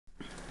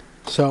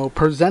So,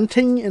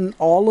 presenting in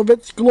all of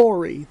its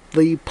glory,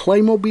 the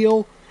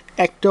Playmobil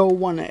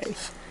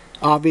ecto-1a.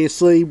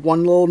 Obviously,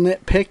 one little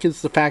nitpick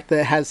is the fact that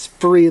it has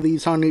 3 of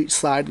these on each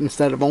side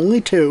instead of only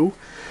 2.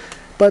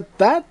 But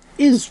that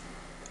is,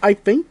 I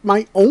think,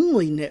 my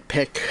only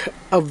nitpick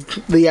of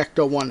the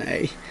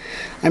ecto-1a.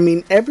 I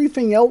mean,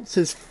 everything else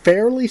is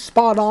fairly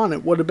spot on.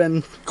 It would have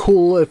been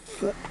cool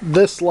if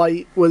this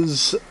light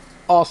was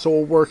also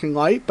a working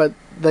light, but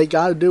they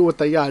gotta do what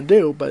they gotta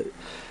do. But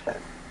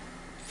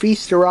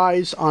feast your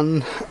eyes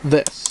on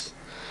this.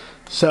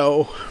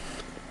 So,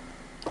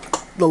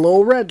 the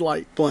little red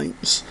light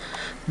blinks.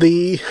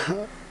 The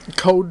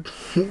code,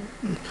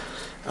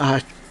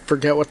 I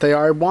forget what they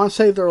are. I want to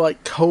say they're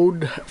like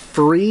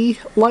code-free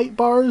light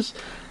bars.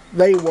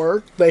 They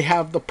work. They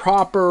have the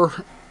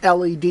proper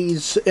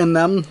LEDs in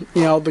them.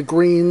 You know, the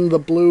green, the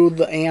blue,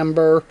 the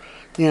amber.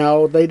 You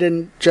know, they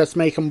didn't just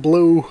make them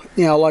blue,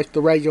 you know, like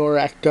the regular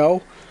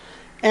Ecto.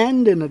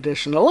 And in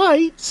addition to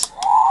lights,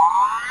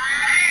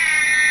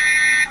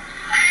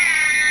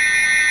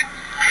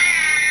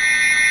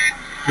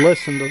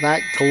 listen to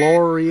that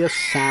glorious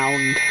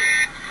sound.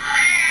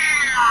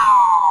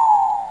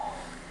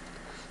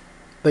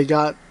 They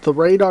got the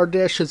radar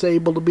dish is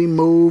able to be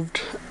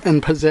moved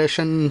and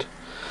positioned.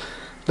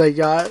 They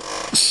got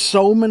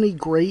so many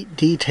great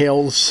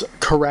details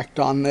correct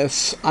on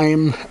this. I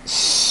am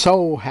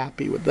so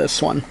happy with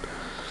this one.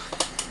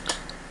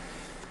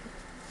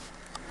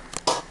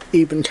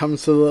 Even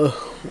comes to the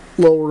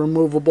little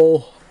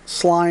removable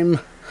slime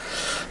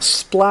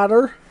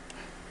splatter.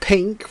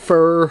 Pink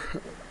for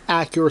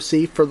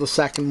accuracy for the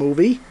second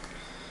movie.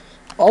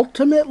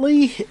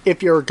 Ultimately,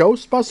 if you're a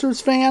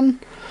Ghostbusters fan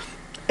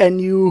and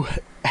you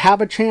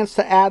have a chance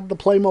to add the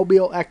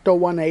Playmobil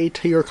ecto-1a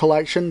to your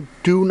collection,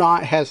 do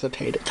not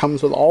hesitate. It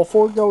comes with all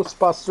 4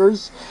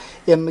 Ghostbusters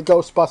in the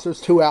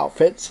Ghostbusters 2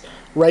 outfits.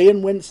 Ray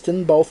and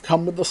Winston both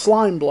come with the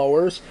slime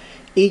blowers.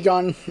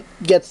 Egon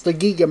gets the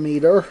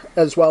Gigameter,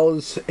 as well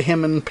as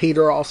him and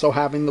Peter also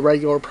having the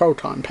regular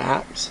proton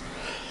packs.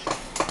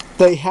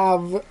 They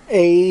have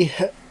a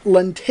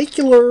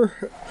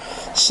lenticular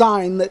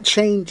sign that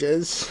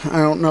changes. I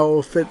don't know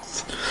if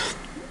it's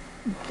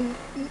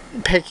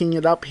picking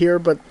it up here,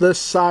 but this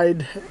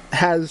side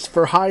has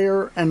for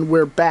hire and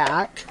we're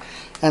back,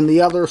 and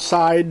the other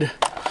side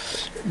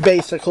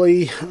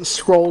basically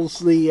scrolls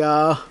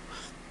the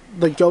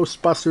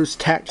Ghostbusters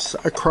text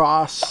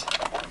across.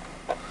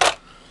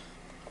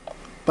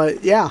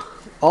 But yeah,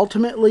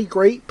 ultimately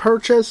great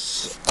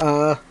purchase.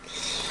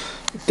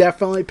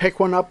 Definitely pick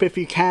one up if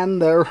you can.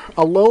 They're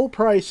a little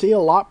pricey, a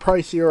lot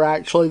pricier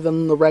actually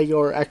than the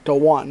regular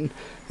Ecto-1.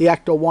 The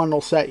Ecto-1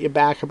 will set you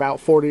back about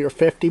 40 or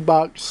 50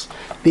 bucks.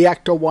 The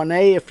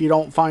Ecto-1a, if you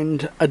don't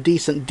find a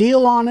decent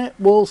deal on it,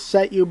 will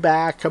set you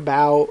back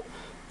about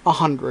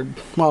 100.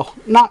 Well,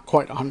 not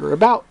quite 100.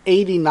 About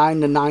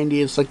 89 to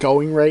 90 is the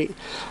going rate.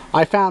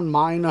 I found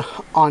mine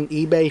on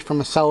eBay from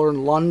a seller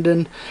in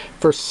London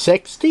for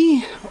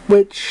 60,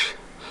 which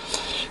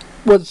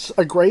was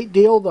a great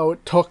deal, though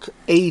it took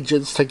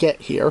ages to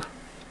get here.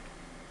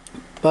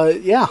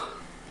 But yeah,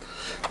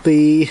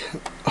 the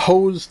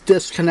hose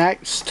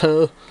disconnects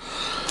to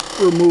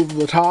remove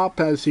the top.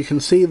 As you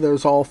can see,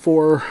 there's all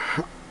 4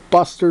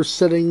 busters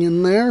sitting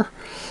in there.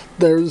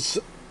 There's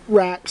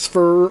racks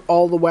for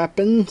all the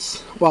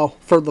weapons, well,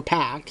 for the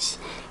packs.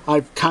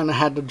 I've kind of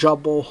had to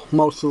jumble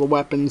most of the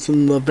weapons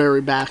in the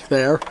very back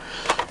there.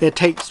 It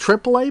takes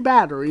AAA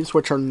batteries,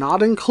 which are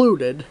not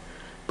included.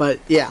 But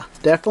yeah,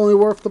 definitely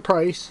worth the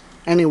price.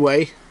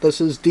 Anyway,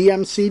 this is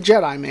DMC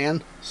Jedi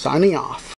Man, signing off.